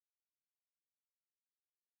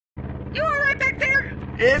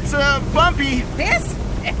It's bumpy. This?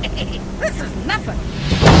 This is nothing.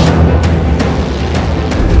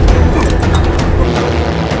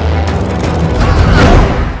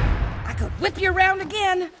 I could whip you around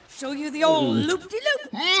again. Show you the old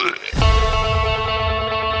loop-de-loop.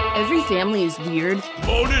 Every family is weird,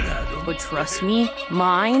 but trust me,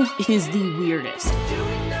 mine is the weirdest.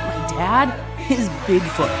 My dad is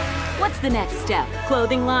Bigfoot. What's the next step?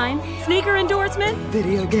 Clothing line? Sneaker endorsement?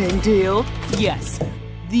 Video game deal? Yes,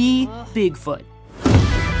 the Bigfoot.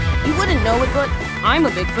 You wouldn't know it, but I'm a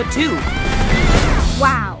Bigfoot too.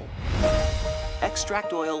 Wow.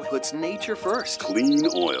 Extract oil puts nature first. Clean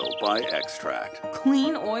oil by Extract.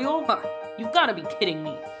 Clean oil? Huh, you've got to be kidding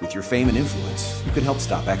me. With your fame and influence, you can help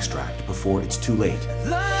stop Extract before it's too late.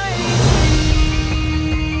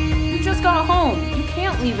 You just got home. You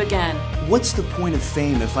can't leave again. What's the point of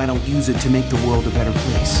fame if I don't use it to make the world a better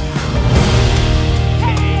place?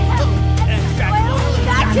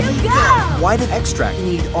 Got to go! Why did Extract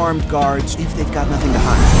need armed guards if they've got nothing to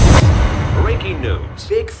hide? Breaking news.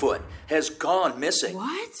 Bigfoot has gone missing.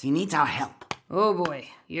 What? He needs our help. Oh boy,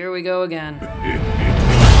 here we go again. Hey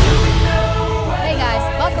guys,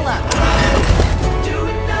 buckle up.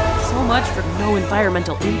 So much for no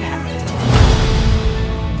environmental impact.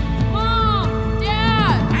 Mom!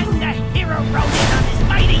 Dad! I'm the hero rolling on his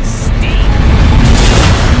mighty steed.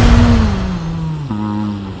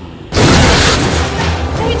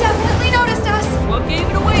 They definitely noticed us. What gave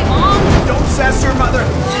it away, Mom? Don't sass your mother.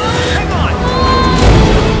 Hang on.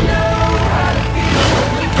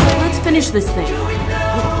 Let's finish this thing.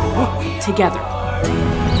 Together.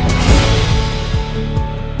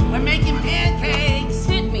 We're making pancakes.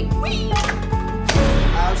 Hit me.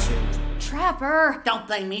 Oh, shoot. Trapper. Don't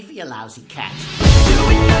blame me for your lousy catch. Do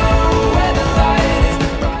we know where the light is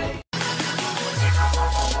bright?